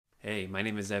Hey, my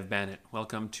name is Ev Bannett.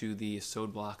 Welcome to the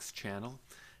Sode Blocks channel.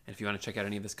 And if you want to check out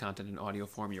any of this content in audio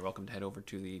form, you're welcome to head over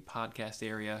to the podcast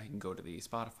area. You can go to the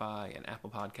Spotify and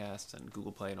Apple Podcasts and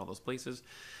Google Play and all those places.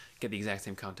 Get the exact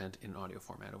same content in audio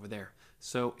format over there.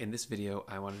 So in this video,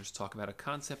 I want to just talk about a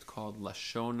concept called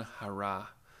Lashon HaRa.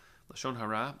 Lashon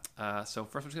HaRa. So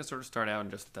first I'm just going to sort of start out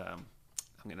and just, I'm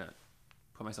going to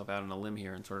put myself out on a limb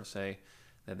here and sort of say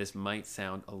that this might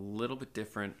sound a little bit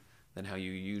different than how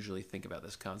you usually think about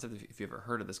this concept, if you've ever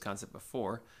heard of this concept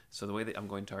before. So the way that I'm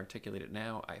going to articulate it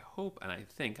now, I hope and I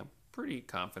think, I'm pretty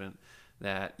confident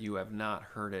that you have not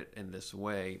heard it in this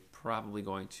way, probably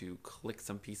going to click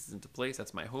some pieces into place.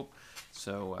 That's my hope.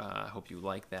 So I hope you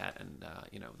like that, and that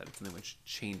it's something which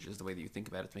changes the way that you think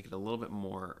about it to make it a little bit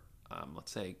more,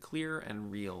 let's say, clear and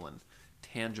real and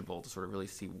tangible, to sort of really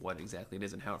see what exactly it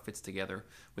is and how it fits together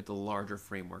with the larger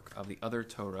framework of the other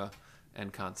Torah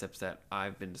and concepts that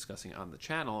I've been discussing on the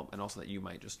channel, and also that you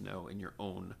might just know in your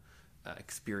own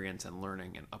experience and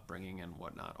learning and upbringing and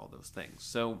whatnot, all those things.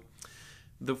 So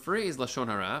the phrase Lashon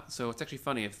HaRa, so it's actually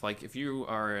funny, if you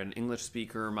are an English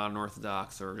speaker, modern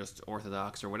Orthodox, or just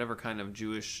Orthodox, or whatever kind of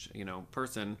Jewish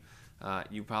person,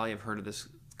 you probably have heard of this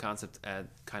concept as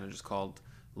kind of just called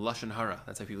Lashon HaRa.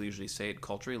 That's how people usually say it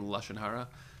culturally, Lashon HaRa.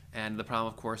 And the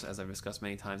problem, of course, as I've discussed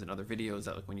many times in other videos,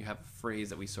 that when you have a phrase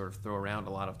that we sort of throw around a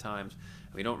lot of times,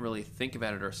 we don't really think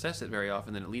about it or assess it very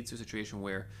often, then it leads to a situation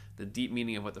where the deep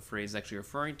meaning of what the phrase is actually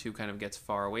referring to kind of gets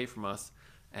far away from us,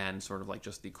 and sort of like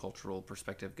just the cultural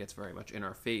perspective gets very much in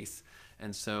our face.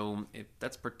 And so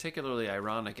that's particularly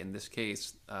ironic in this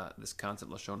case, this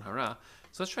concept Lashon HaRa.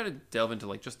 So let's try to delve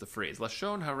into just the phrase.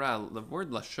 Lashon HaRa, the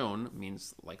word Lashon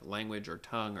means like language or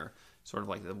tongue, or sort of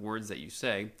like the words that you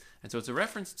say. And so it's a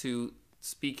reference to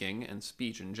speaking and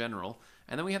speech in general.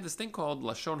 And then we have this thing called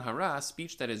Lashon HaRa,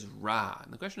 speech that is Ra.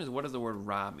 And the question is, what does the word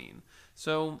Ra mean?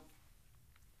 So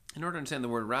in order to understand the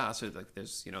word Ra, so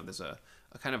there's a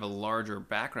kind of a larger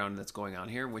background that's going on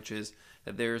here, which is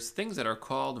that there's things that are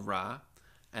called Ra,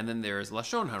 and then there's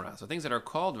Lashon HaRa. So things that are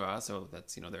called Ra, so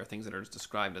that's, there are things that are just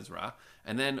described as Ra.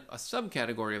 And then a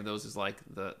subcategory of those is like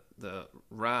the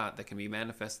Ra that can be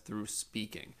manifest through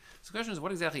speaking. So the question is,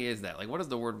 what exactly is that? Like, what does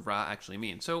the word Ra actually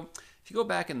mean? So if you go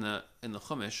back in the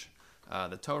Chumash,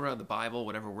 the Torah, the Bible,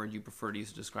 whatever word you prefer to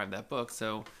use to describe that book,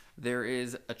 so there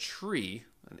is a tree,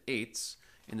 an eitz,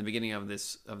 in the beginning of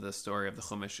the story of the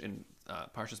Chumash in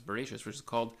Parshas Bereshis, which is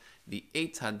called the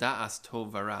Eitz Hada'as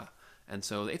Tov Vara. And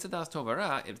so the Eitz Hada'as Tov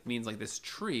Vara, it means like this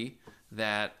tree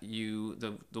that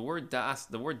the word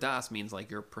das means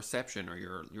like your perception or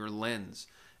your lens.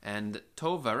 And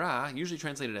Tov Vara, usually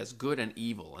translated as good and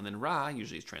evil, and then Ra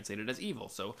usually is translated as evil.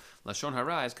 So Lashon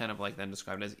HaRa is kind of like then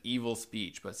described as evil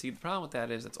speech. But see, the problem with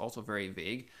that is it's also very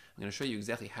vague. I'm going to show you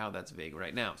exactly how that's vague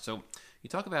right now. So you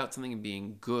talk about something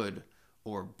being good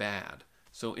or bad.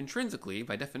 So intrinsically,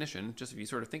 by definition, just if you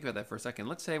sort of think about that for a second,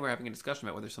 let's say we're having a discussion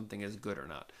about whether something is good or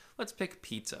not. Let's pick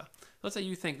pizza. Let's say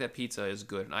you think that pizza is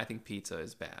good and I think pizza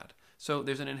is bad. So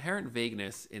there's an inherent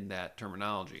vagueness in that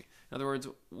terminology. In other words,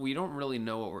 we don't really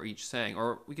know what we're each saying,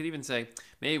 or we could even say,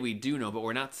 maybe we do know, but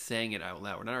we're not saying it out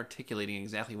loud. We're not articulating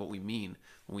exactly what we mean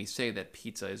when we say that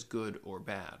pizza is good or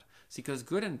bad. See, because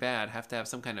good and bad have to have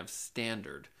some kind of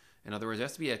standard. In other words, there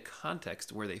has to be a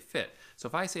context where they fit. So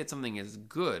if I say that something is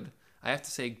good, I have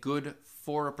to say good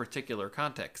for a particular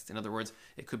context. In other words,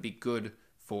 it could be good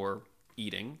for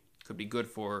eating, it could be good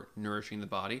for nourishing the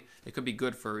body, it could be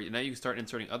good for, now you start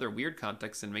inserting other weird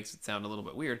contexts and makes it sound a little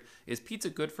bit weird. Is pizza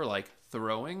good for like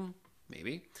throwing?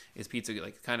 Maybe. Is pizza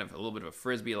like kind of a little bit of a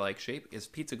frisbee-like shape? Is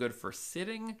pizza good for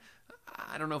sitting?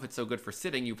 I don't know if it's so good for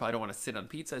sitting. You probably don't want to sit on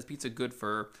pizza. Is pizza good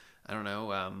for, I don't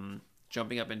know,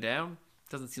 jumping up and down?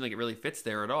 Doesn't seem like it really fits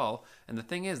there at all. And the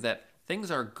thing is that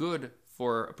things are good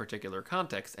for a particular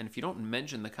context, and if you don't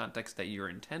mention the context that you're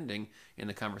intending in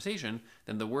the conversation,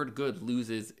 then the word good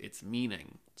loses its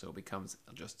meaning. So it becomes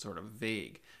just sort of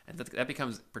vague. And that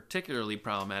becomes particularly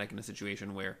problematic in a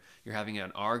situation where you're having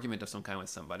an argument of some kind with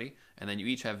somebody, and then you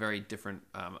each have very different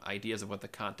ideas of what the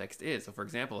context is. So for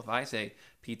example, if I say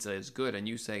pizza is good and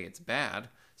you say it's bad,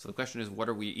 so the question is, what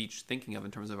are we each thinking of in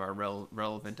terms of our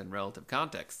relevant and relative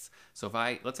contexts? So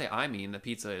let's say I mean that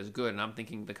pizza is good, and I'm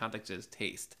thinking the context is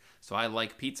taste. So I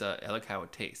like pizza, I like how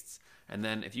it tastes. And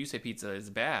then if you say pizza is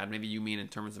bad, maybe you mean in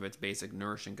terms of its basic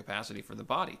nourishing capacity for the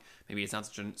body. Maybe it's not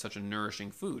such a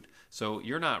nourishing food. So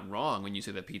you're not wrong when you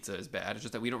say that pizza is bad. It's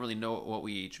just that we don't really know what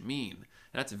we each mean.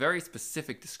 And that's a very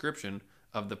specific description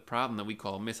of the problem that we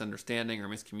call misunderstanding or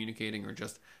miscommunicating or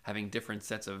just having different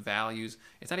sets of values.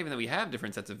 It's not even that we have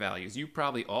different sets of values. You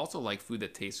probably also like food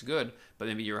that tastes good, but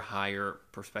maybe your higher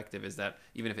perspective is that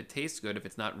even if it tastes good, if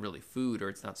it's not really food or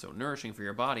it's not so nourishing for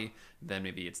your body, then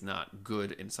maybe it's not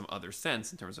good in some other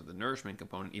sense in terms of the nourishment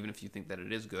component, even if you think that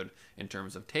it is good in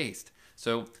terms of taste.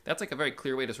 So that's like a very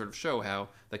clear way to sort of show how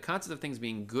the concept of things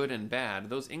being good and bad,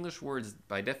 those English words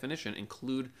by definition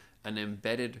include an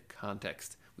embedded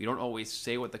context. We don't always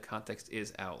say what the context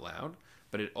is out loud,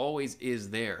 but it always is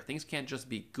there. Things can't just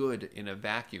be good in a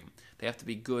vacuum. They have to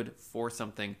be good for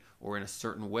something or in a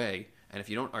certain way. And if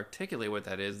you don't articulate what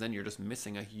that is, then you're just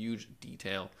missing a huge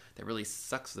detail that really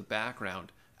sucks the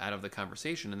background out of the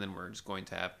conversation. And then we're just going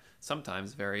to have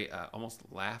sometimes very almost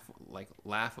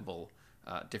laughable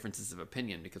differences of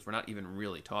opinion because we're not even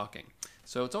really talking.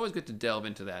 So it's always good to delve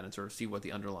into that and sort of see what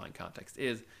the underlying context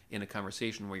is in a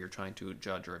conversation where you're trying to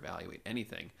judge or evaluate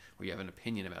anything, where you have an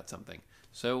opinion about something.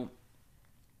 So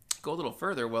go a little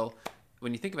further. Well,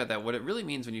 when you think about that, what it really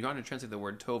means when you want to translate the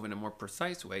word tov in a more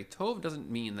precise way, tov doesn't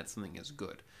mean that something is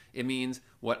good. It means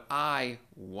what I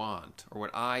want or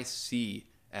what I see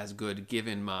as good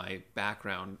given my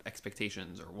background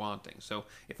expectations or wanting. So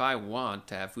if I want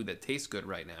to have food that tastes good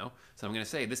right now, so I'm going to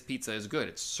say this pizza is good.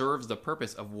 It serves the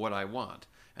purpose of what I want.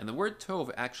 And the word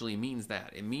tov actually means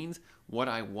that. It means what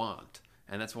I want.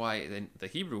 And that's why the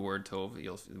Hebrew word tov,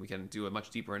 we can do a much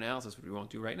deeper analysis, which we won't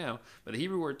do right now, but the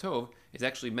Hebrew word tov is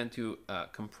actually meant to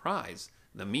comprise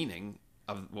the meaning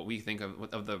of what we think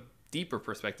of the deeper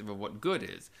perspective of what good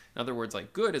is. In other words,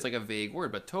 like good is like a vague word,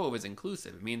 but tov is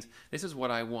inclusive. It means this is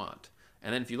what I want.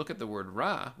 And then if you look at the word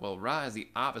ra, well, ra is the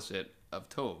opposite of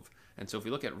tov. And so if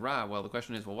we look at ra, well, the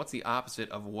question is, well, what's the opposite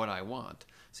of what I want?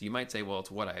 So you might say, well,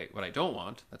 it's what I don't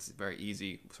want. That's a very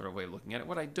easy sort of way of looking at it.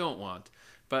 What I don't want.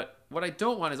 But what I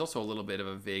don't want is also a little bit of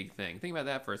a vague thing. Think about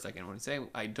that for a second. When you say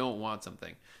I don't want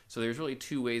something, so there's really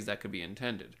two ways that could be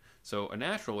intended. So a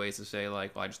natural way is to say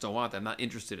like, well, I just don't want that. I'm not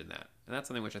interested in that. And that's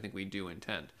something which I think we do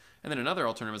intend. And then another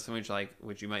alternative is something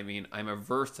which you might mean, I'm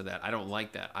averse to that. I don't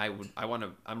like that.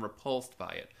 I'm repulsed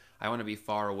by it. I want to be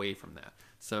far away from that.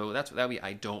 So that would be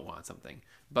I don't want something.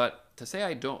 But to say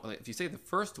I don't, if you say the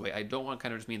first way, I don't want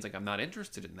kind of just means like I'm not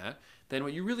interested in that, then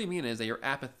what you really mean is that you're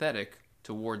apathetic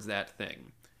towards that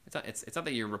thing. It's not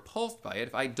that you're repulsed by it.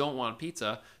 If I don't want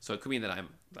pizza, so it could mean that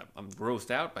I'm grossed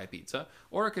out by pizza,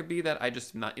 or it could be that I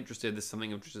just am not interested. This is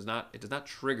something which does not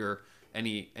trigger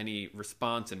any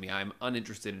response in me. I'm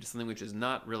uninterested. It's something which is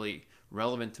not really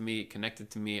relevant to me, connected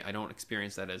to me. I don't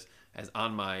experience that as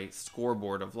on my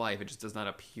scoreboard of life. It just does not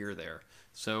appear there.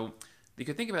 So you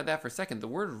could think about that for a second. The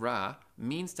word ra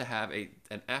means to have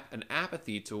an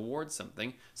apathy towards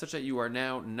something such that you are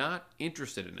now not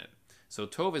interested in it. So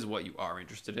tov is what you are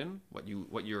interested in, what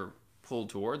you're pulled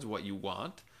towards, what you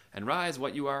want, and ra is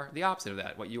what you are the opposite of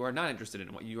that, what you are not interested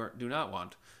in, what you do not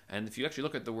want. And if you actually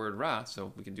look at the word ra,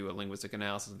 so we can do a linguistic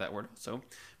analysis of that word also,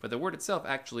 but the word itself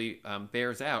actually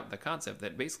bears out the concept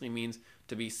that basically means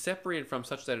to be separated from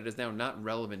such that it is now not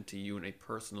relevant to you in a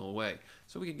personal way.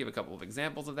 So we could give a couple of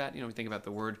examples of that. We think about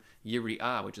the word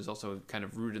yiri'ah, which is also kind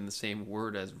of rooted in the same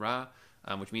word as ra,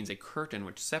 which means a curtain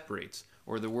which separates.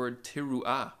 Or the word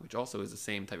tiru'ah, which also is the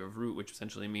same type of root, which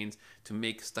essentially means to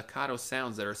make staccato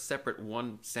sounds that are separate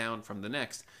one sound from the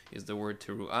next, is the word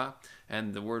tiru'ah.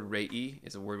 And the word re'i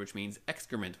is a word which means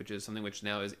excrement, which is something which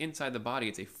now is inside the body.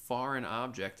 It's a foreign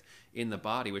object in the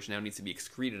body, which now needs to be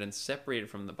excreted and separated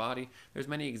from the body. There's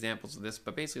many examples of this,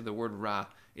 but basically the word ra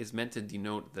is meant to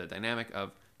denote the dynamic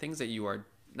of things that you are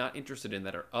not interested in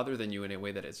that are other than you in a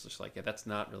way that it's just like, yeah, that's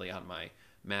not really on my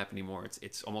map anymore.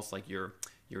 It's almost like you're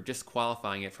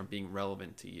disqualifying it from being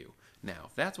relevant to you. Now,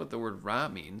 if that's what the word ra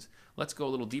means, let's go a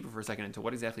little deeper for a second into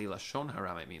what exactly Lashon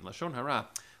HaRa might mean. Lashon HaRa,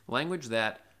 language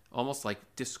that almost like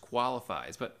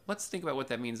disqualifies. But let's think about what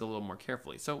that means a little more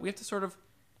carefully. So we have to sort of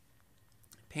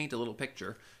paint a little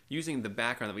picture using the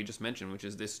background that we just mentioned, which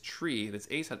is this tree, this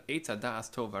Eitz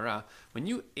Hadas Tov Hara. When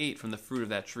you ate from the fruit of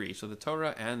that tree, so the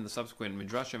Torah and the subsequent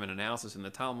midrashim and analysis in the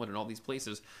Talmud and all these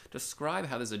places describe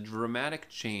how there's a dramatic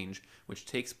change which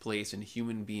takes place in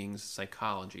human beings'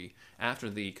 psychology after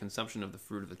the consumption of the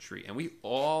fruit of the tree. And we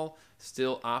all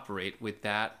still operate with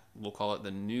that, we'll call it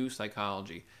the new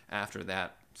psychology after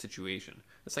that situation.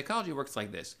 The psychology works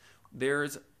like this.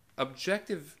 There's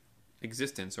objective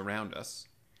existence around us.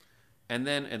 And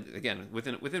then, and again,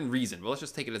 within reason, but let's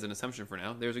just take it as an assumption for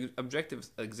now. There's an objective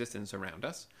existence around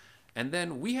us. And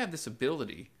then we have this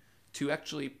ability to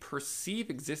actually perceive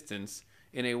existence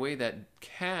in a way that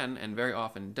can, and very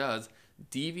often does,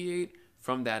 deviate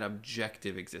from that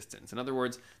objective existence. In other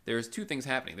words, there's two things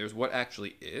happening. There's what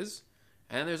actually is,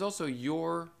 and there's also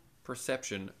your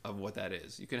perception of what that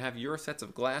is. You can have your sets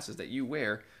of glasses that you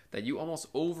wear that you almost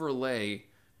overlay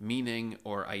meaning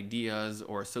or ideas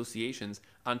or associations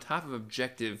on top of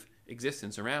objective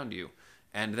existence around you.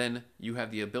 And then you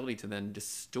have the ability to then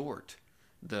distort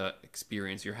the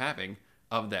experience you're having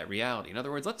of that reality. In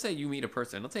other words, let's say you meet a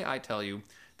person. Let's say I tell you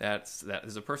that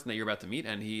there's a person that you're about to meet,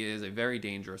 and he is a very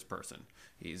dangerous person.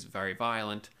 He's very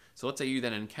violent. So let's say you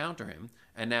then encounter him,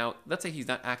 and now let's say he's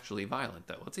not actually violent,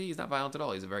 though. Let's say he's not violent at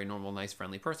all. He's a very normal, nice,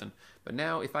 friendly person. But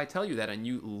now if I tell you that and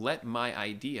you let my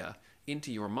idea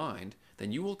into your mind,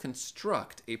 then you will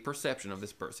construct a perception of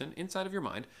this person inside of your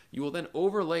mind. You will then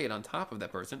overlay it on top of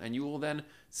that person, and you will then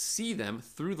see them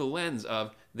through the lens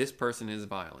of this person is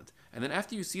violent. And then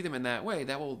after you see them in that way,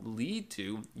 that will lead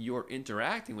to your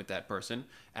interacting with that person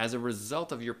as a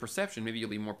result of your perception. Maybe you'll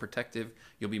be more protective,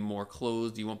 you'll be more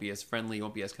closed, you won't be as friendly, you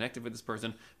won't be as connected with this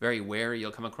person, very wary,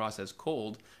 you'll come across as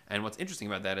cold. And what's interesting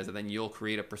about that is that then you'll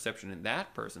create a perception in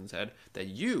that person's head that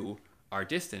you are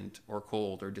distant or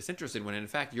cold or disinterested, when in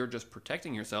fact you're just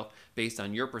protecting yourself based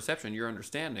on your perception, your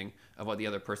understanding of what the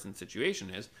other person's situation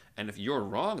is. And if you're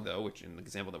wrong, though, which in the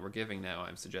example that we're giving now,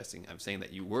 I'm saying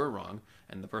that you were wrong,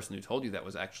 and the person who told you that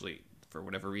was actually, for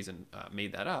whatever reason,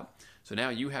 made that up. So now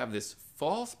you have this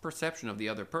false perception of the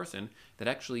other person that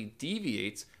actually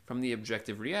deviates from the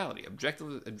objective reality.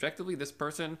 Objectively, this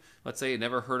person, let's say,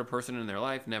 never hurt a person in their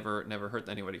life, never hurt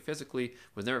anybody physically,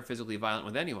 was never physically violent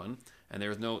with anyone, and there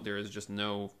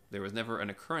was never an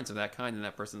occurrence of that kind in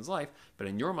that person's life. But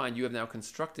in your mind, you have now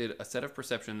constructed a set of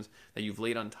perceptions that you've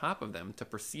laid on top of them to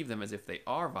perceive them as if they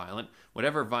are violent.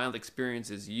 Whatever violent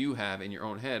experiences you have in your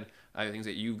own head, either things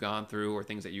that you've gone through or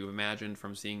things that you've imagined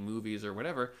from seeing movies or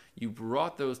whatever, you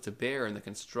brought those to bear in the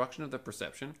construction of the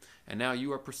perception, and now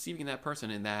you are perceiving that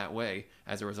person in that way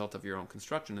as a result of your own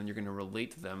construction, and you're going to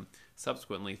relate to them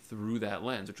subsequently through that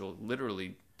lens, which will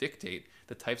literally dictate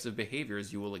the types of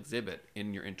behaviors you will exhibit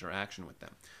in your interaction with them.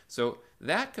 So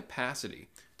that capacity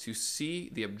to see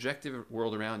the objective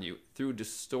world around you through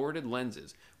distorted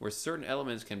lenses, where certain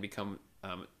elements can become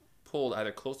pulled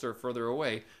either closer or further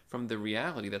away from the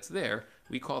reality that's there,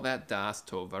 we call that das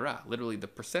tov v'ra. Literally the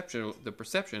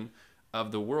perception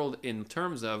of the world in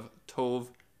terms of tov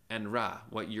and ra,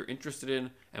 what you're interested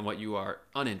in and what you are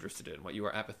uninterested in, what you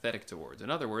are apathetic towards. In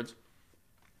other words,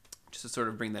 just to sort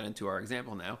of bring that into our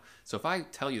example now. So if I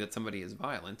tell you that somebody is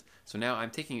violent, so now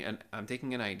I'm taking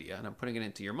an idea and I'm putting it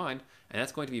into your mind, and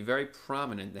that's going to be very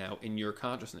prominent now in your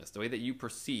consciousness. The way that you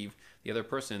perceive the other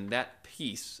person, that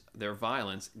piece, their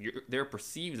violence, their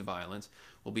perceived violence,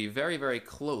 will be very, very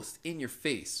close in your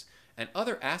face. And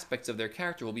other aspects of their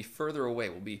character will be further away,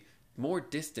 will be more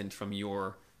distant from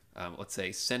your, let's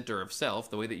say, center of self.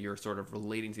 The way that you're sort of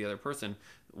relating to the other person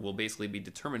will basically be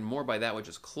determined more by that which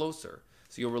is closer.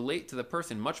 So you'll relate to the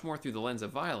person much more through the lens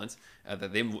of violence,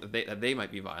 that they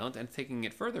might be violent. And taking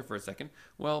it further for a second,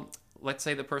 well, let's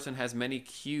say the person has many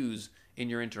cues in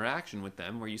your interaction with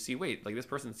them where you see, wait, like this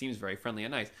person seems very friendly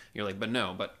and nice. And you're like,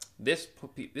 but this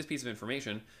piece of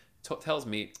information tells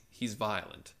me he's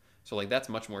violent. So like that's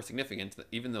much more significant,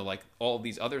 even though like all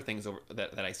these other things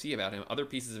that I see about him, other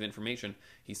pieces of information,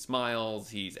 he smiles,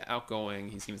 he's outgoing,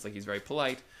 he seems like he's very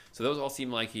polite. So those all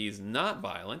seem like he's not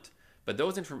violent. But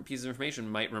those pieces of information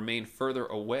might remain further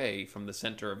away from the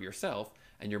center of yourself,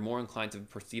 and you're more inclined to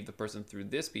perceive the person through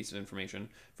this piece of information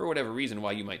for whatever reason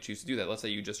why you might choose to do that. Let's say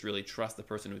you just really trust the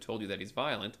person who told you that he's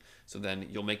violent, so then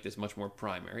you'll make this much more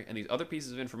primary, and these other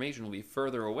pieces of information will be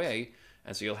further away,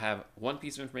 and so you'll have one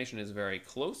piece of information is very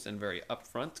close and very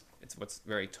upfront. It's what's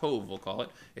very tov, we'll call it.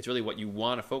 It's really what you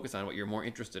want to focus on, what you're more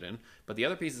interested in. But the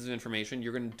other pieces of information,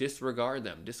 you're going to disregard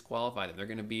them, disqualify them. They're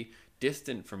going to be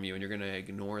distant from you, and you're going to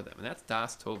ignore them. And that's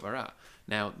das tov v'ra.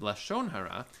 Now, Lashon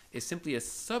HaRa is simply a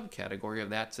subcategory of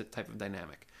that type of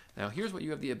dynamic. Now, here's what you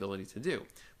have the ability to do.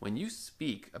 When you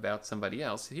speak about somebody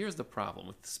else, here's the problem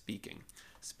with speaking.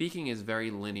 Speaking is very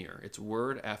linear. It's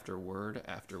word after word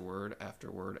after word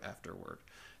after word after word.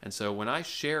 And so when I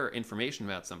share information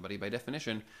about somebody, by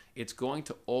definition, it's going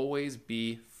to always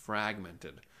be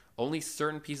fragmented. Only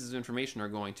certain pieces of information are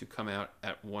going to come out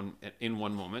in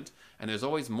one moment, and there's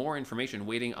always more information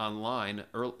waiting online,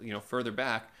 further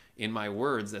back in my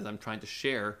words as I'm trying to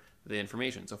share the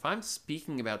information. So if I'm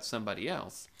speaking about somebody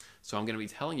else, so I'm going to be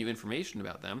telling you information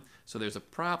about them, so there's a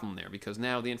problem there, because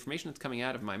now the information that's coming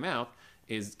out of my mouth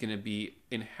is going to be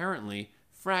inherently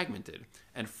fragmented.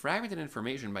 And fragmented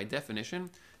information, by definition,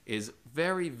 is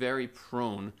very, very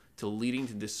prone to leading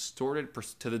to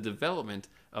the development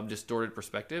of distorted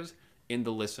perspectives in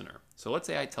the listener. So let's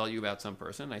say I tell you about some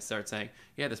person, I start saying,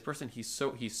 yeah, this person, he's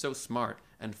so smart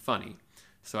and funny.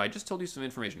 So I just told you some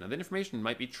information. Now, that information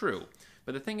might be true,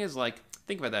 But the thing is, like,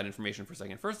 think about that information for a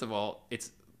second. First of all,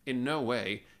 it's in no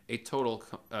way a total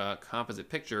composite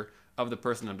picture of the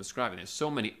person I'm describing. There's so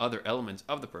many other elements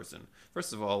of the person.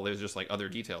 First of all, there's just like other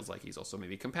details, like he's also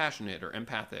maybe compassionate or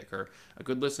empathic or a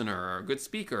good listener or a good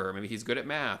speaker, or maybe he's good at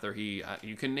math, or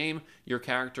you can name your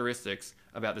characteristics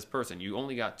about this person. You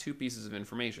only got 2 pieces of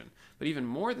information. But even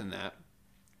more than that,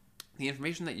 the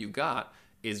information that you got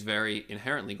is very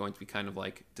inherently going to be kind of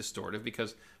like distortive,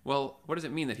 because, well, what does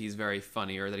it mean that he's very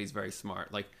funny or that he's very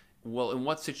smart? Like, well, in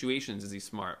what situations is he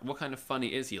smart? What kind of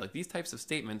funny is he? Like, these types of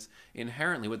statements,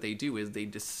 inherently what they do is they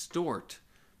distort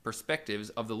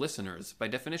perspectives of the listeners by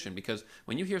definition, because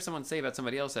when you hear someone say about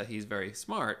somebody else that he's very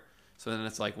smart, so then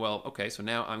it's like, well, okay, so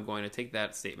now I'm going to take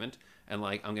that statement and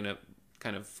like I'm going to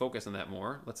kind of focus on that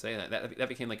more. Let's say that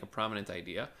became like a prominent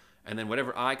idea. And then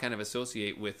whatever I kind of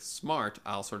associate with smart,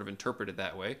 I'll sort of interpret it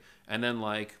that way. And then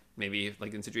like maybe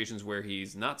like in situations where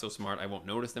he's not so smart, I won't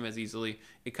notice them as easily.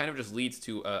 It kind of just leads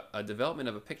to a development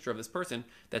of a picture of this person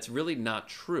that's really not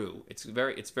true.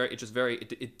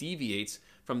 It deviates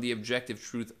from the objective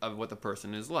truth of what the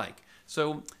person is like.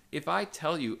 So if I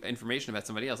tell you information about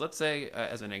somebody else, let's say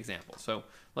as an example, so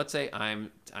let's say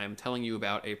I'm telling you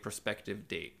about a prospective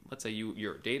date. Let's say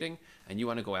you're dating and you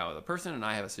want to go out with a person, and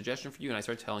I have a suggestion for you, and I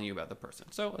start telling you about the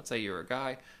person. So let's say you're a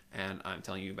guy and I'm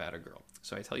telling you about a girl.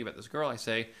 So I tell you about this girl. I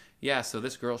say, yeah, so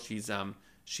this girl, she's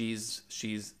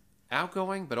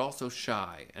outgoing but also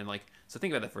shy. And like, so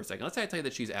think about that for a second. Let's say I tell you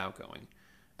that she's outgoing.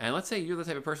 And let's say you're the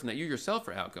type of person that you yourself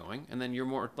are outgoing, and then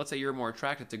let's say you're more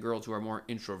attracted to girls who are more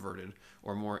introverted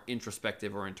or more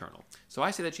introspective or internal. So I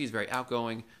say that she's very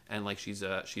outgoing, and like she's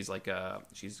a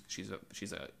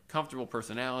comfortable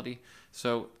personality.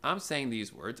 So I'm saying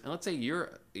these words, and let's say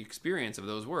your experience of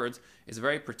those words is a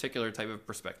very particular type of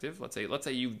perspective. Let's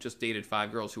say you've just dated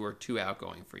 5 girls who are too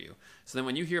outgoing for you. So then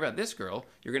when you hear about this girl,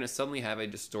 you're going to suddenly have a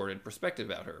distorted perspective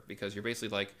about her, because you're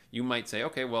basically like, you might say,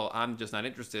 okay, well, I'm just not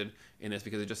interested in this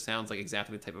because it just sounds like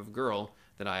exactly the type of girl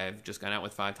that I've just gone out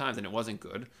with 5 times and it wasn't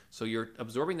good. So you're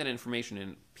absorbing that information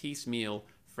in piecemeal,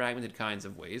 fragmented kinds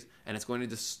of ways, and it's going to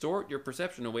distort your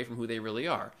perception away from who they really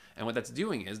are. And what that's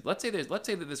doing is, let's say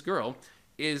that this girl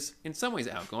is in some ways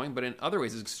outgoing, but in other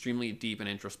ways is extremely deep and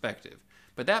introspective.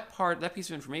 But that piece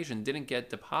of information didn't get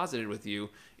deposited with you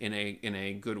in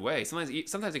a good way.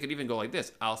 Sometimes it could even go like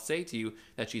this. I'll say to you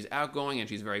that she's outgoing and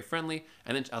she's very friendly,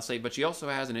 and then I'll say, but she also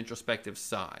has an introspective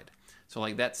side. So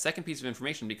like that second piece of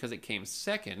information, because it came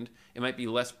second, it might be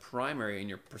less primary in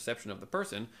your perception of the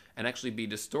person and actually be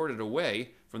distorted away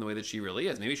from the way that she really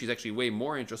is. Maybe she's actually way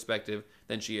more introspective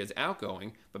than she is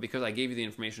outgoing, but because I gave you the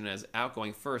information as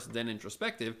outgoing first, then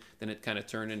introspective, then it kind of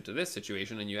turned into this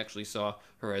situation, and you actually saw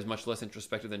her as much less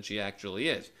introspective than she actually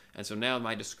is. And so now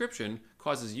my description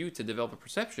causes you to develop a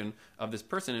perception of this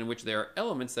person in which there are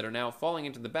elements that are now falling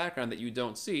into the background that you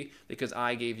don't see because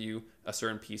I gave you a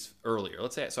certain piece earlier.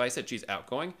 Let's say, so I said she's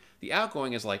outgoing. The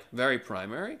outgoing is like very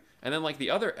primary, and then like the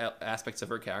other aspects of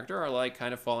her character are like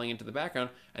kind of falling into the background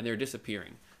and they're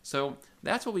disappearing. So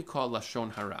that's what we call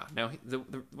Lashon HaRa. Now,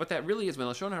 what that really is, when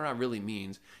Lashon HaRa really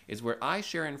means, is where I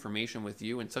share information with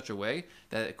you in such a way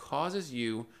that it causes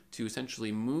you to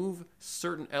essentially move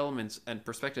certain elements and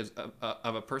perspectives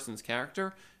of a person's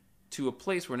character to a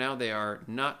place where now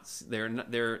let's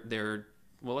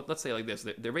say like this,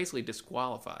 they're basically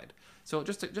disqualified. So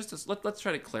let's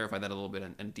try to clarify that a little bit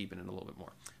and deepen it a little bit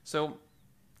more. So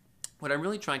what I'm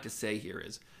really trying to say here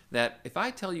is that if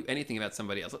I tell you anything about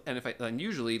somebody else, and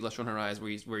usually Lashon HaRa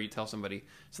is where you tell somebody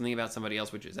something about somebody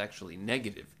else which is actually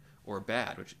negative or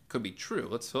bad, which could be true.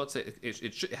 Let's say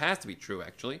it has to be true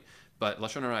actually, but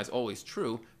Lashon HaRa is always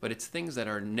true, but it's things that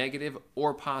are negative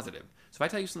or positive. So if I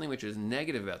tell you something which is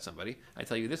negative about somebody, I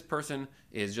tell you this person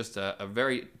is just a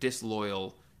very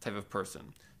disloyal type of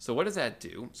person. So what does that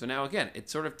do? So now again,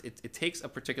 it takes a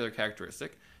particular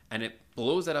characteristic and it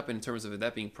blows that up in terms of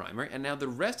that being primary, and now the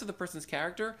rest of the person's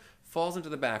character falls into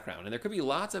the background. And there could be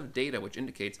lots of data which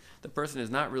indicates the person is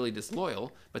not really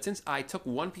disloyal, but since I took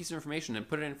one piece of information and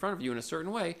put it in front of you in a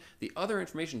certain way, the other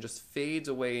information just fades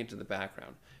away into the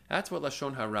background. That's what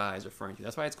Lashon HaRa is referring to.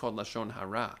 That's why it's called Lashon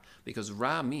HaRa, because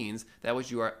Ra means that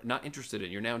which you are not interested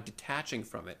in. You're now detaching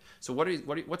from it. So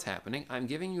what's happening? I'm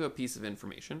giving you a piece of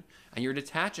information, and you're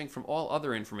detaching from all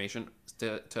other information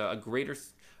to a greater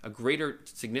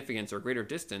significance or greater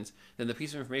distance than the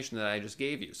piece of information that I just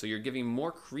gave you. So you're giving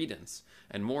more credence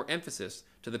and more emphasis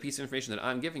to the piece of information that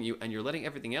I'm giving you, and you're letting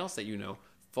everything else that you know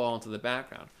fall into the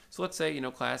background. So let's say,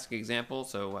 classic example.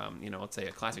 So, let's say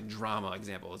a classic drama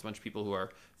example. There's a bunch of people who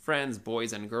are friends,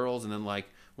 boys and girls, and then like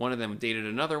one of them dated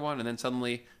another one, and then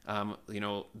suddenly,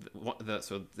 let's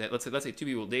say 2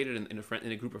 people dated in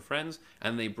a group of friends,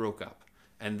 and they broke up.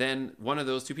 and then one of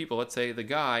those two people, let's say the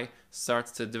guy,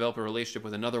 starts to develop a relationship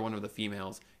with another one of the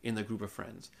females in the group of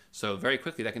friends. So very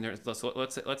quickly that can turn. So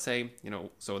let's say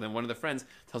so then one of the friends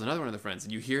tells another one of the friends,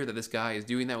 and you hear that this guy is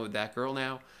doing that with that girl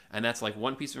now, and that's like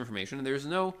one piece of information, and there's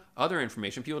no other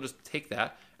information. People just take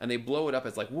that and they blow it up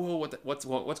as like, whoa,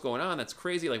 what's going on? That's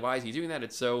crazy. Like, why is he doing that?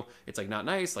 It's like not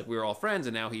nice. Like, we were all friends,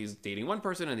 and now he's dating one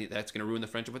person, and that's going to ruin the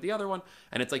friendship with the other one.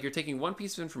 And it's like you're taking one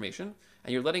piece of information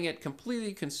and you're letting it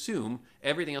completely consume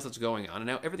everything else that's going on, and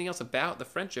now everything else about the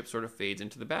friendship sort of fades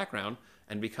into the background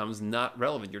and becomes not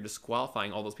relevant. You're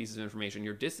disqualifying all those pieces of information.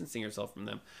 You're distancing yourself from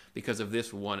them because of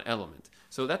this one element.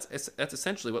 So that's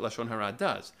essentially what Lashon HaRa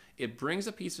does. It brings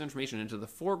a piece of information into the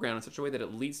foreground in such a way that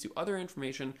it leads to other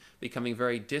information becoming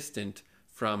very distant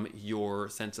from your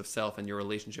sense of self and your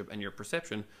relationship and your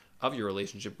perception of your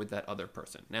relationship with that other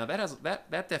person. Now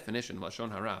that definition,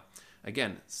 Lashon HaRa,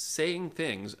 again, saying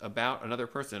things about another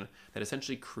person that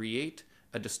essentially create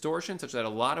a distortion such that a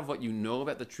lot of what you know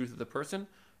about the truth of the person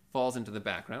falls into the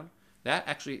background. That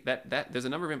there's a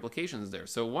number of implications there.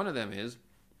 So one of them is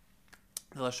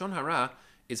the Lashon HaRa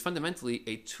is fundamentally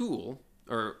a tool,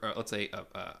 or let's say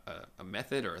a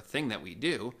method or a thing that we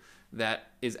do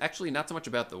that is actually not so much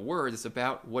about the words, it's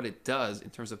about what it does in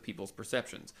terms of people's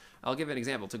perceptions. I'll give an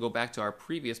example to go back to our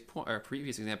previous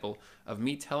example of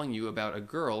me telling you about a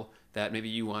girl that maybe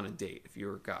you want to date if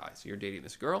you're a guy. So you're dating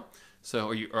this girl,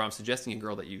 or I'm suggesting a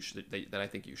girl that I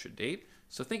think you should date.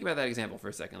 So think about that example for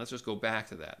a second. Let's just go back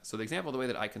to that. So the example, the way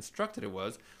that I constructed it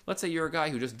was, let's say you're a guy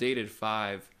who just dated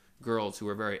 5 girls who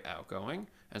were very outgoing.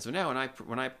 And so now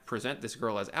when I present this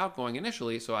girl as outgoing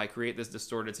initially, so I create this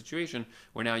distorted situation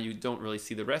where now you don't really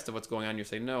see the rest of what's going on. You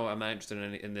say, no, I'm not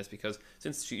interested in this because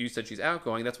since you said she's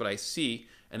outgoing, that's what I see.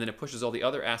 And then it pushes all the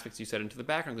other aspects you said into the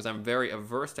background because I'm very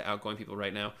averse to outgoing people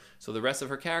right now. So the rest of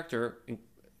her character,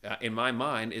 in my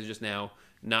mind, is just now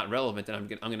not relevant, and I'm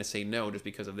going to say no just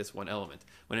because of this one element.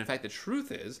 When in fact the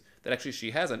truth is that actually she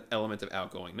has an element of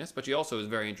outgoingness, but she also is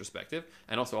very introspective,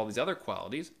 and also all these other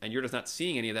qualities, and you're just not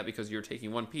seeing any of that because you're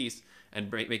taking one piece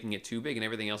and making it too big, and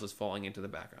everything else is falling into the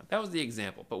background. That was the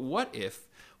example. But what if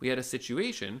we had a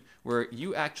situation where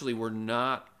you actually were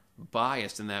not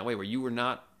biased in that way, where you were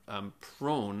not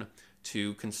prone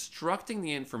to constructing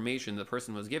the information the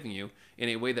person was giving you in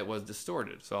a way that was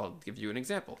distorted? So I'll give you an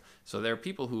example. So there are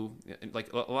people who, like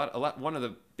one of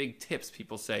the big tips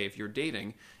people say if you're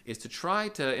dating is to try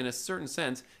to, in a certain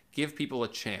sense, give people a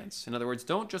chance. In other words,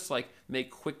 don't just like make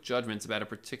quick judgments about a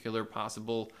particular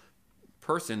possible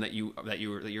person that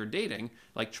you're dating.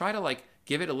 Like, try to like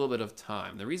give it a little bit of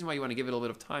time. The reason why you want to give it a little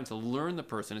bit of time to learn the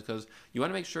person is because you want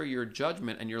to make sure your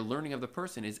judgment and your learning of the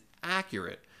person is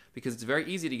accurate. Because it's very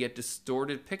easy to get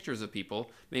distorted pictures of people.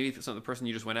 Maybe the person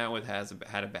you just went out with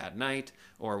had a bad night,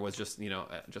 or was just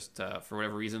for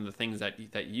whatever reason the things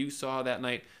that you saw that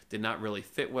night did not really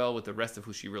fit well with the rest of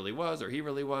who she really was or he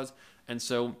really was. And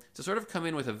so to sort of come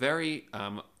in with a very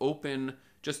open,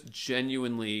 just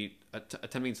genuinely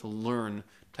attempting to learn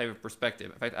type of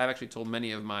perspective. In fact, I've actually told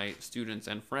many of my students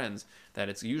and friends that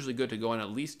it's usually good to go on at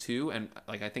least 2, and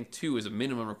like I think 2 is a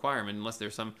minimum requirement unless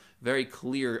there's some very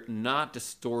clear, not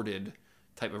distorted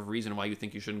type of reason why you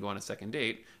think you shouldn't go on a second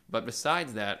date. But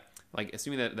besides that, like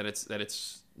assuming that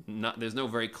it's not, there's no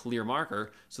very clear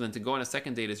marker, so then to go on a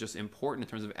second date is just important in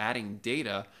terms of adding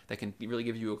data that can really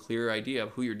give you a clear idea of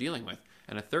who you're dealing with.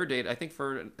 And a third date, I think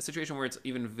for a situation where it's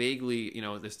even vaguely,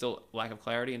 there's still lack of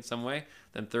clarity in some way,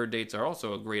 then third dates are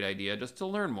also a great idea just to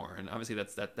learn more. And obviously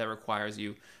that requires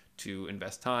you to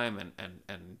invest time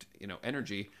and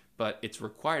energy, but it's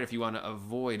required if you want to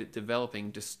avoid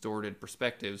developing distorted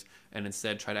perspectives and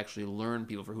instead try to actually learn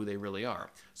people for who they really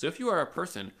are. So if you are a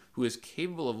person who is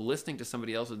capable of listening to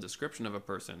somebody else's description of a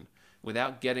person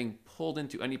without getting pulled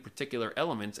into any particular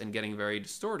elements and getting very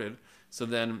distorted, so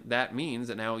then that means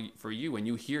that now for you, when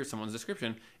you hear someone's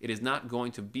description, it is not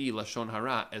going to be Lashon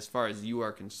HaRa as far as you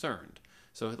are concerned.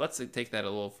 So let's take that a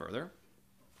little further.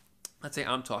 Let's say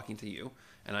I'm talking to you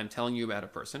and I'm telling you about a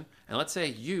person, and let's say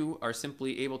you are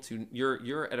simply able to,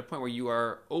 you're at a point where you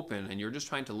are open and you're just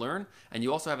trying to learn, and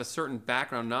you also have a certain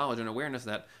background knowledge and awareness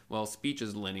that, well, speech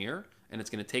is linear, and it's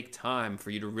going to take time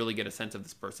for you to really get a sense of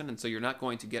this person, and so you're not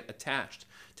going to get attached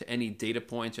to any data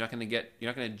points. You're not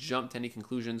going to jump to any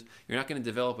conclusions. You're not going to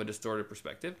develop a distorted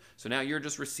perspective. So now you're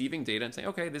just receiving data and saying,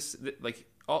 okay,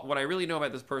 what I really know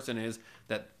about this person is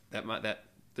that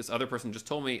this other person just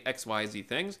told me X, Y, Z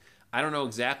things. I don't know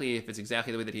exactly if it's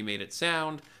exactly the way that he made it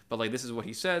sound, but like this is what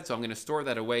he said, so I'm going to store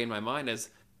that away in my mind as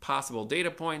possible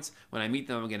data points. When I meet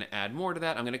them, I'm going to add more to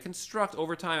that. I'm going to construct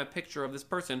over time a picture of this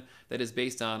person that is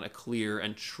based on a clear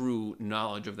and true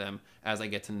knowledge of them as I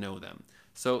get to know them.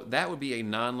 So that would be a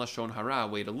non-Lashon HaRa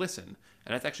way to listen.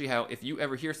 And that's actually how, if you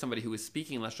ever hear somebody who is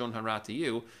speaking Lashon HaRa to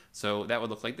you, so that would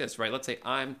look like this, right? Let's say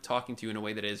I'm talking to you in a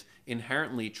way that is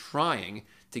inherently trying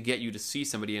to get you to see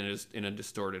somebody in a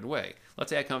distorted way. Let's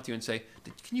say I come up to you and say,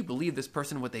 can you believe this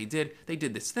person, what they did? They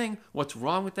did this thing. What's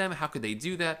wrong with them? How could they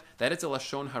do that? That is a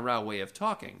Lashon HaRa way of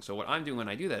talking. So what I'm doing when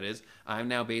I do that is I'm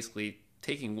now basically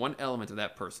taking one element of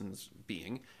that person's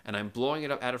being and I'm blowing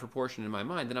it up out of proportion in my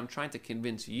mind, then I'm trying to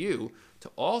convince you to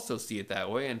also see it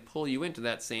that way and pull you into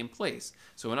that same place.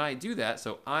 So when I do that,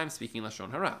 so I'm speaking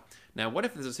Lashon HaRa. Now, what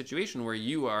if there's a situation where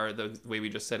you are, the way we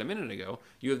just said a minute ago,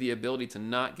 you have the ability to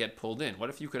not get pulled in?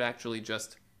 What if you could actually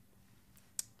just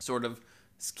sort of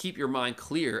keep your mind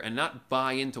clear and not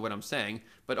buy into what I'm saying,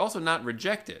 but also not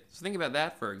reject it? So think about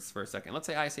that for a second. Let's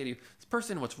say I say to you, this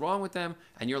person, what's wrong with them?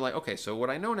 And you're like, okay, so what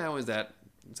I know now is that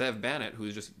Zev Bannett,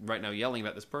 who's just right now yelling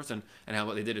about this person and how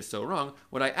what they did is so wrong,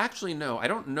 what I actually know, I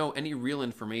don't know any real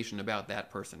information about that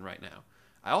person right now.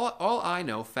 All I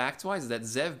know, facts-wise, is that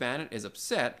Zev Bannett is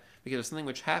upset because of something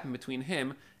which happened between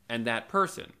him and that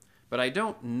person. But I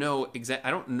don't know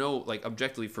like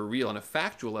objectively for real on a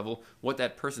factual level what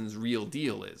that person's real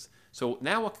deal is. So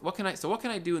now what can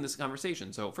I do in this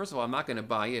conversation? So first of all, I'm not going to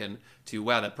buy in to,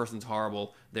 wow, that person's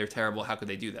horrible, they're terrible, how could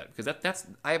they do that? Because that's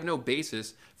I have no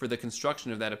basis for the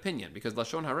construction of that opinion, because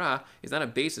Lashon HaRa is not a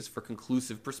basis for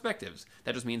conclusive perspectives.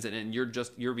 That just means that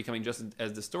you're becoming just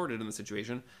as distorted in the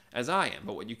situation as I am.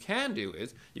 But what you can do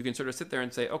is you can sort of sit there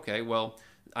and say, okay, well,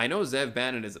 I know Zev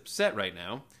Bannon is upset right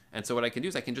now, and so what I can do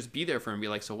is I can just be there for him and be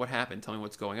like, so what happened? Tell me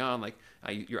what's going on. Like,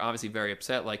 you're obviously very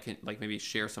upset. Like maybe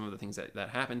share some of the things that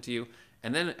happened to you.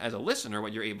 And then as a listener,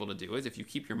 what you're able to do is, if you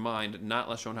keep your mind not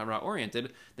Lashon HaRa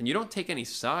oriented, then you don't take any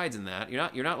sides in that.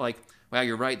 You're not like, wow,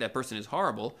 you're right, that person is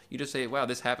horrible. You just say, wow,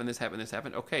 this happened, this happened, this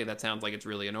happened. Okay, that sounds like it's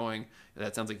really annoying.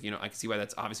 That sounds like, I can see why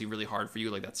that's obviously really hard for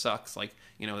you. Like, that sucks. Like,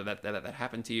 that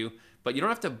happened to you. But you don't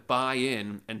have to buy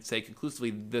in and say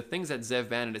conclusively the things that Zev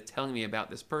Bannon is telling me about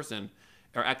this person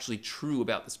are actually true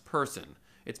about this person.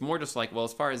 It's more just like, well,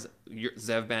 as far as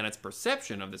Zev Bannett's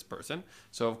perception of this person,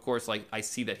 so of course, like, I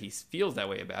see that he feels that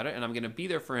way about it, and I'm going to be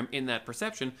there for him in that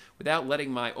perception without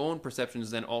letting my own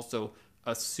perceptions then also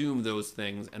assume those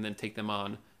things and then take them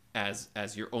on as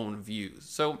your own views.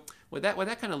 So what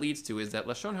that kind of leads to is that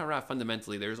Lashon HaRa,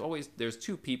 fundamentally, there's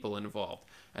two people involved,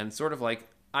 and sort of like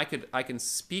I can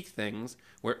speak things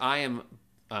where I am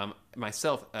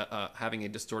myself having a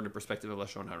distorted perspective of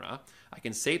Lashon HaRa. I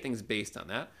can say things based on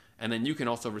that, and then you can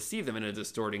also receive them in a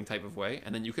distorting type of way,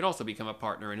 and then you can also become a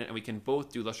partner in it, and we can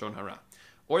both do Lashon HaRa.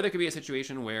 Or there could be a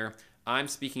situation where I'm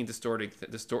speaking a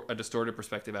distorted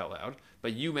perspective out loud,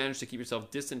 but you manage to keep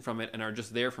yourself distant from it and are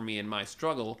just there for me in my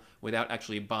struggle without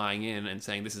actually buying in and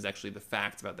saying this is actually the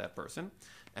fact about that person.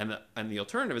 And the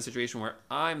alternative is a situation where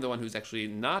I'm the one who's actually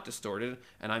not distorted,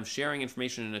 and I'm sharing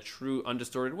information in a true,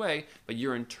 undistorted way, but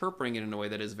you're interpreting it in a way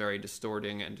that is very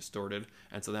distorting and distorted,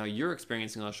 and so now you're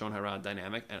experiencing a Lashon HaRa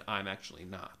dynamic, and I'm actually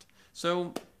not.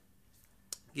 So,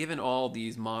 given all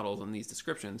these models and these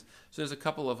descriptions, so there's a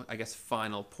couple of, I guess,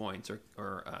 final points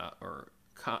or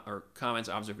comments,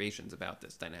 observations about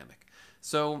this dynamic.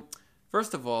 So,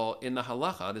 first of all, in the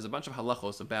halacha, there's a bunch of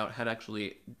halachos about how to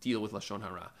actually deal with Lashon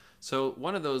HaRa. So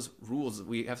one of those rules,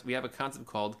 we have a concept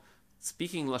called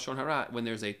speaking Lashon HaRa when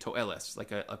there's a to'eles,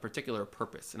 like a particular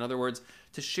purpose. In other words,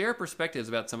 to share perspectives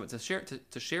about someone, to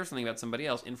share something about somebody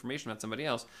else, information about somebody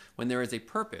else, when there is a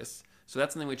purpose. So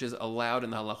that's something which is allowed in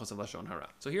the halachos of Lashon HaRa.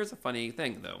 So here's a funny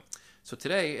thing, though. So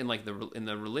today, in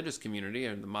the religious community,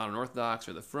 or the modern Orthodox,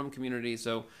 or the Frum community,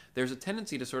 so there's a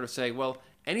tendency to sort of say, well,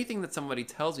 anything that somebody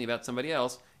tells me about somebody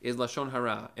else is Lashon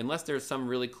HaRa. Unless there's some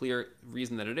really clear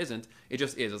reason that it isn't, it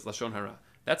just is. It's Lashon HaRa.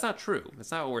 That's not true.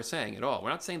 That's not what we're saying at all. We're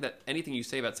not saying that anything you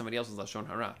say about somebody else is Lashon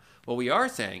HaRa. What we are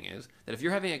saying is that if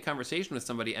you're having a conversation with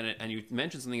somebody and you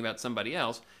mention something about somebody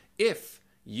else, if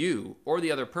you or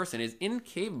the other person is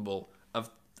incapable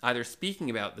of either speaking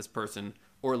about this person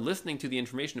or listening to the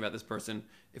information about this person,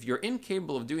 if you're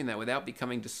incapable of doing that without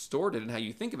becoming distorted in how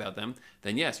you think about them,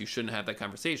 then yes, you shouldn't have that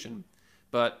conversation.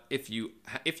 But if you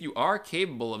are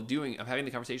capable of having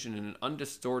the conversation in an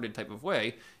undistorted type of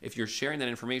way, if you're sharing that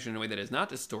information in a way that is not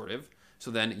distortive,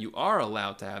 so then you are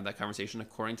allowed to have that conversation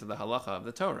according to the halacha of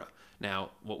the Torah.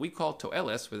 Now, what we call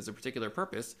to'eles, with a particular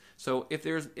purpose, so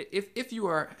if you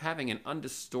are having an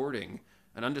undistorted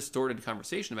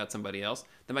conversation about somebody else,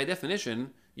 then by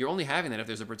definition, you're only having that if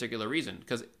there's a particular reason.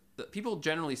 Because people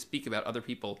generally speak about other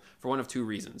people for one of two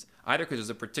reasons. Either because there's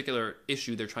a particular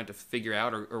issue they're trying to figure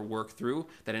out or work through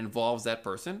that involves that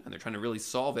person, and they're trying to really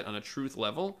solve it on a truth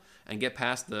level and get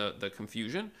past the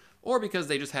confusion, or because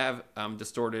they just have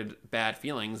distorted bad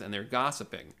feelings and they're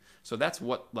gossiping. So that's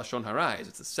what Lashon HaRa is.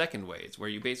 It's the second way. It's where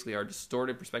you basically are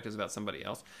distorted perspectives about somebody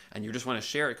else, and you just want to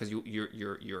share it because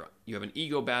you have an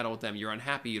ego battle with them. You're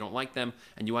unhappy. You don't like them,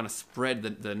 and you want to spread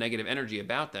the negative energy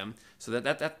about them. So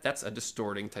that's a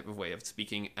distorting type of way of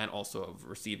speaking and also of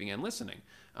receiving and listening.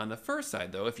 On the first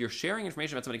side, though, if you're sharing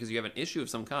information about somebody because you have an issue of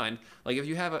some kind, like if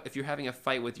you're having a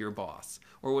fight with your boss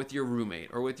or with your roommate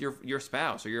or with your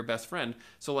spouse or your best friend,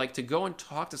 so like to go and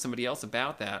talk to somebody else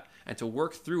about that and to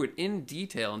work through it in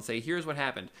detail and say, here's what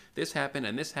happened, this happened,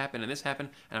 and this happened, and this happened,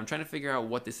 and I'm trying to figure out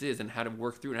what this is and how to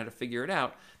work through it and how to figure it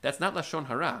out. That's not Lashon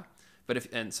HaRa. But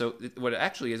what it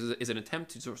actually is an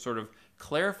attempt to sort of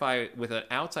clarify with an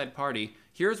outside party,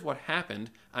 here's what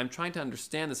happened. I'm trying to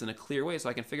understand this in a clear way so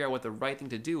I can figure out what the right thing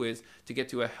to do is to get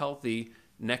to a healthy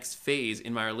next phase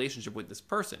in my relationship with this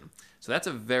person. So that's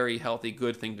a very healthy,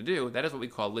 good thing to do. That is what we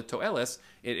call litoelis.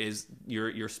 It is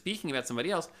you're speaking about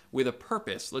somebody else with a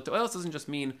purpose. Litoelis doesn't just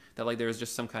mean that like there's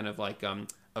just some kind of like a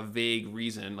vague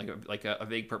reason, like a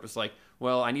vague purpose, like,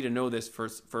 well, I need to know this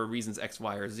for reasons X,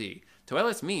 Y, or Z.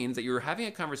 Toelis means that you're having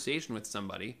a conversation with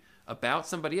somebody about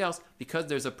somebody else because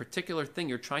there's a particular thing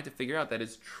you're trying to figure out that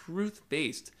is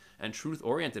truth-based and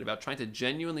truth-oriented, about trying to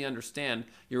genuinely understand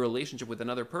your relationship with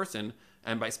another person.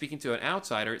 And by speaking to an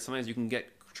outsider, sometimes you can get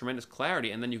tremendous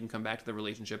clarity, and then you can come back to the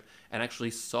relationship and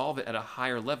actually solve it at a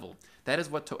higher level. That is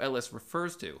what toelis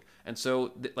refers to. And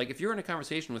so, like, if you're in a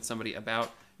conversation with somebody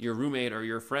about your roommate or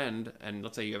your friend, and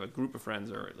let's say you have a group of friends,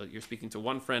 or you're speaking to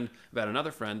one friend about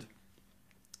another friend,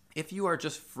 if you are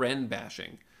just friend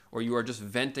bashing, or you are just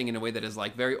venting in a way that is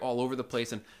like very all over the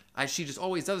place, and she just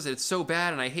always does it, it's so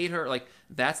bad, and I hate her, like,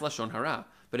 that's Lashon HaRa.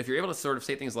 But if you're able to sort of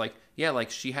say things like, yeah, like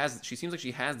she seems like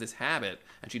she has this habit,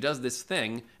 and she does this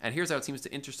thing, and here's how it seems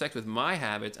to intersect with my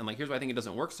habits, and like here's why I think it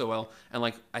doesn't work so well, and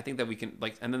like I think that we can,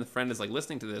 like, and then the friend is like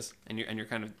listening to this, and you're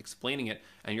kind of explaining it,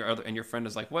 and your friend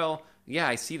is like, well, yeah,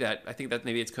 I see that. I think that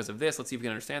maybe it's because of this. Let's see if we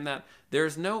can understand that.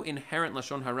 There's no inherent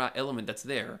Lashon HaRa element that's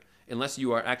there, unless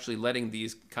you are actually letting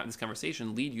this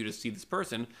conversation lead you to see this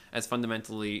person as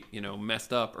fundamentally,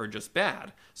 messed up or just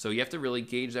bad. So you have to really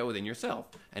gauge that within yourself.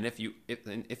 And if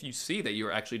you see that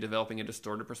you're actually developing a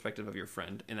distorted perspective of your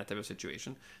friend in that type of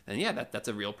situation, then yeah, that's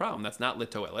a real problem. That's not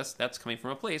litoelis. That's coming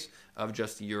from a place of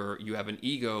just you have an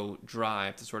ego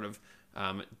drive to sort of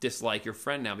dislike your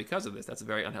friend now because of this. That's a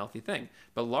very unhealthy thing.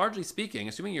 But largely speaking,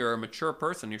 assuming you're a mature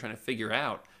person, you're trying to figure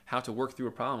out how to work through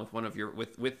a problem with one of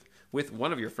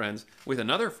your friends, with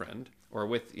another friend, or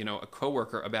with a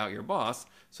coworker about your boss.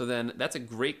 So then that's a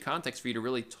great context for you to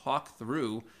really talk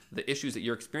through the issues that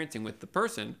you're experiencing with the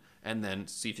person, and then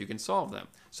see if you can solve them.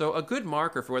 So a good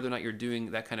marker for whether or not you're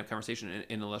doing that kind of conversation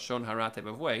in a Lashon HaRa type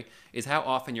of way is how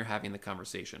often you're having the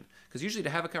conversation. Because usually to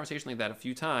have a conversation like that a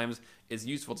few times is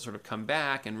useful to sort of come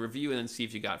back and review and then see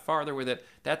if you got farther with it.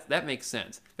 That makes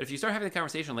sense. But if you start having the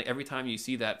conversation like every time you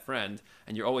see that friend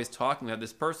and you're always talking about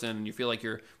this person and you feel like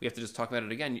we have to just talk about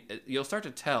it again, you'll start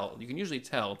to tell. You can usually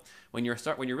tell when you're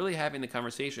really having the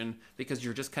conversation because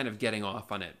you're just kind of getting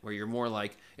off on it, where you're more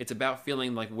like, it's about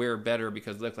feeling like we're better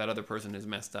because look, that other person is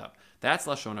messed up. That's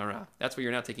Lashon HaRa. That's where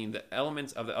you're now taking the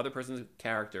elements of the other person's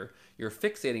character, you're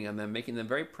fixating on them, making them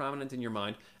very prominent in your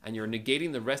mind, and you're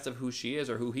negating the rest of who she is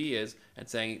or who he is and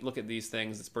saying, look at these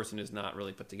things, this person is not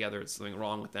really put together, it's something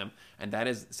wrong with them. And that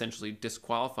is essentially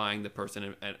disqualifying the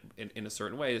person in a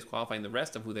certain way, disqualifying the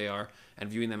rest of who they are and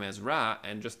viewing them as Ra,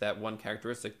 and just that one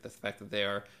characteristic, the fact that they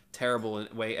are terrible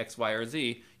in way X, Y, or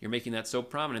Z, you're making that so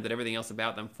prominent that everything else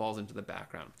about them falls into the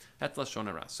background. That's Lashon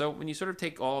HaRa. So when you sort of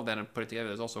take all of that and put it together,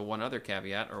 there's also one other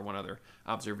caveat or one other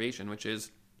observation, which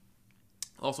is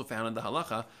also found in the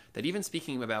halacha, that even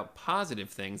speaking about positive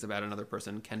things about another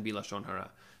person can be Lashon HaRa.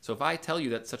 So if I tell you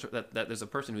that there's a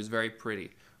person who's very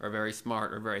pretty or very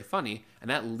smart or very funny, and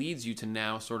that leads you to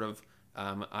now sort of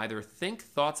either think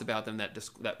thoughts about them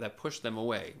that push them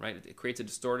away, right? It creates a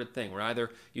distorted thing where either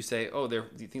you say, oh, do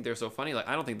you think they're so funny? Like,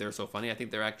 I don't think they're so funny. I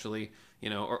think they're actually,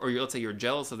 or let's say you're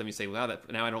jealous of them. You say, wow,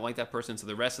 now I don't like that person. So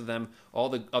the rest of them, all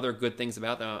the other good things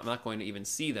about them, I'm not going to even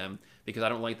see them because I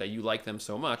don't like that you like them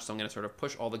so much. So I'm going to sort of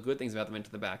push all the good things about them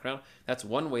into the background. That's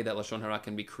one way that Lashon HaRa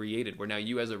can be created, where now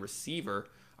you as a receiver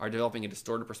are developing a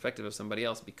distorted perspective of somebody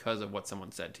else because of what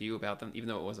someone said to you about them, even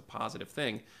though it was a positive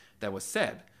thing that was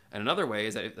said. And another way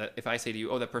is that if I say to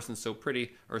you, oh, that person's so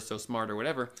pretty or so smart or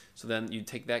whatever, so then you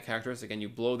take that characteristic and you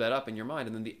blow that up in your mind,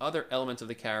 and then the other elements of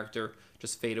the character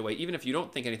just fade away. Even if you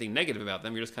don't think anything negative about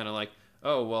them, you're just kind of like,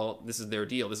 oh, well, this is their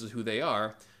deal. This is who they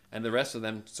are. and the rest of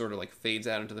them sort of like fades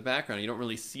out into the background. You don't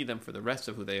really see them for the rest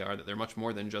of who they are, that they're much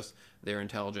more than just their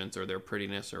intelligence or their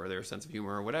prettiness or their sense of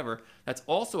humor or whatever. That's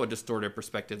also a distorted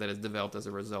perspective that is developed as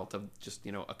a result of just,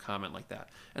 you know, a comment like that.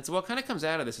 And so what kind of comes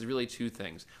out of this is really two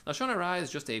things. Lashon HaRa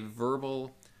is just a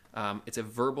verbal, it's a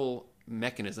verbal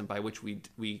mechanism by which we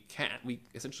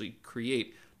essentially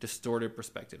create distorted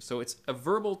perspectives. So it's a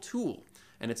verbal tool,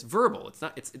 and it's verbal. It's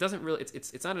not. It doesn't really.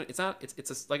 It's not.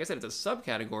 Like I said, it's a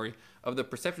subcategory of the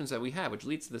perceptions that we have, which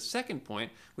leads to the second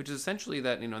point, which is essentially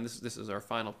that, you know, and this is our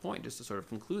final point, just to sort of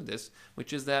conclude this,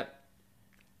 which is that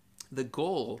the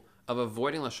goal of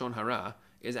avoiding Lashon HaRa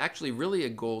is actually really a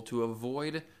goal to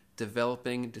avoid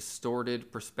developing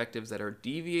distorted perspectives that are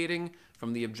deviating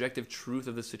from the objective truth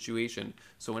of the situation.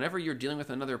 So whenever you're dealing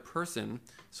with another person,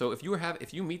 so if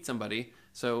you meet somebody,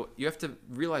 so you have to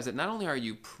realize that not only are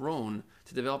you prone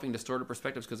to developing distorted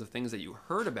perspectives because of things that you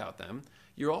heard about them,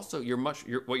 what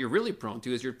you're really prone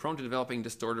to is you're prone to developing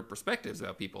distorted perspectives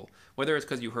about people, whether it's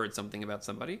because you heard something about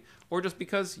somebody or just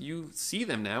because you see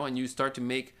them now and you start to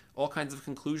make all kinds of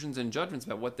conclusions and judgments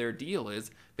about what their deal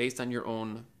is based on your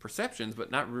own perceptions,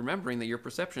 but not remembering that your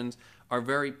perceptions are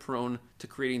very prone to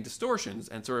creating distortions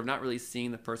and sort of not really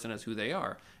seeing the person as who they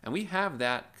are. And we have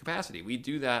that capacity. We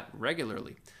do that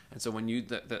regularly. And so when you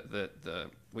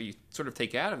what you sort of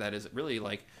take out of that is really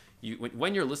like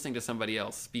when you're listening to somebody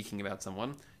else speaking about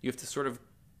someone, you have to sort of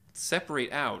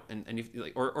separate out and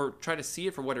or try to see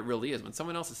it for what it really is. When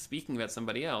someone else is speaking about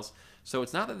somebody else, so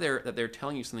it's not that they're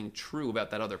telling you something true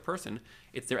about that other person,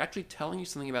 it's they're actually telling you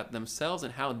something about themselves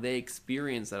and how they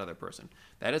experience that other person.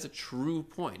 That is a true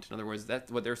point. In other words, that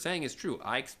what they're saying is true.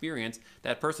 I experience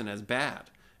that person as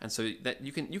bad. And so that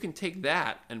you can take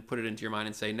that and put it into your mind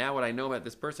and say, now what I know about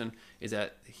this person is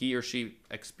that he or she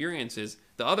experiences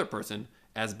the other person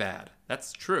as bad.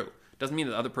 That's true. Doesn't mean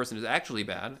that the other person is actually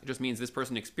bad. It just means this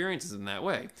person experiences it in that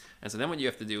way. And so then what you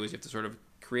have to do is you have to sort of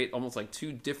create almost like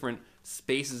two different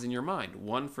spaces in your mind.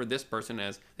 One for this person,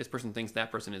 as this person thinks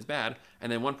that person is bad,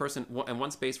 and then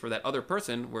one space for that other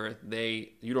person where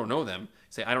you don't know them.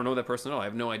 Say, I don't know that person at all. I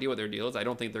have no idea what their deal is. I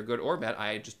don't think they're good or bad.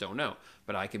 I just don't know.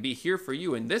 But I can be here for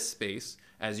you in this space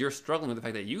as you're struggling with the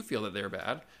fact that you feel that they're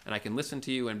bad, and I can listen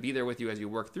to you and be there with you as you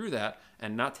work through that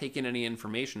and not take in any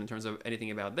information in terms of anything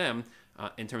about them,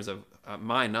 in terms of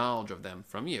my knowledge of them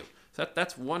from you. So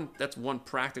that's one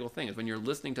practical thing, is when you're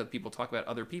listening to people talk about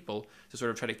other people, to sort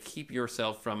of try to keep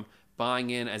yourself from buying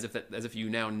in as if you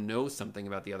now know something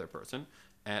about the other person,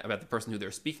 about the person who they're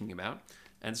speaking about.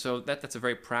 And so that's a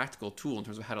very practical tool in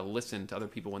terms of how to listen to other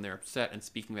people when they're upset and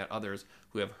speaking about others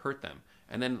who have hurt them.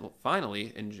 And then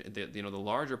finally, the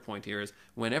larger point here is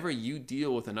whenever you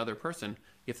deal with another person,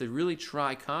 you have to really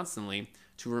try constantly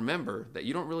to remember that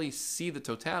you don't really see the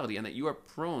totality and that you are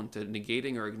prone to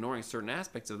negating or ignoring certain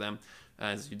aspects of them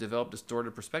as you develop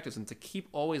distorted perspectives, and to keep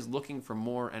always looking for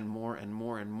more and more and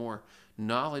more and more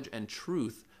knowledge and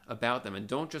truth about them. And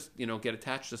don't just get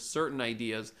attached to certain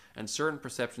ideas and certain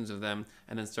perceptions of them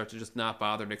and then start to just not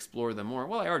bother to explore them more.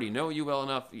 Well, I already know you well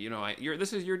enough,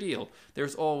 this is your deal.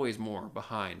 There's always more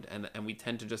behind, and we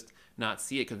tend to just not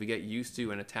see it because we get used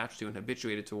to and attached to and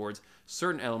habituated towards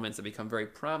certain elements that become very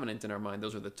prominent in our mind.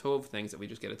 Those are the tov things that we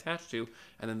just get attached to,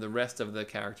 and then the rest of the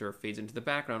character fades into the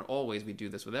background. Always, we do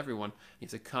this with everyone. You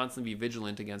have to constantly be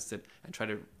vigilant against it and try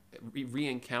to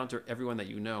re-encounter everyone that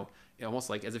you know, almost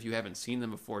like as if you haven't seen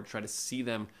them before, to try to see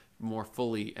them more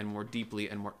fully and more deeply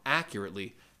and more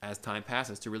accurately as time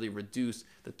passes, to really reduce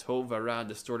the tov v'ra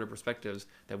distorted perspectives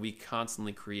that we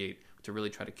constantly create, to really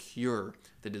try to cure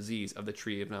the disease of the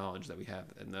tree of knowledge that we have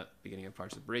in the beginning of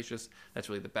Parshas Bereshis. That's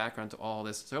really the background to all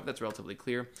this. So I hope that's relatively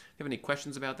clear. If you have any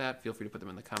questions about that, feel free to put them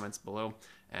in the comments below,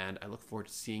 and I look forward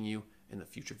to seeing you in the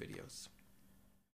future videos.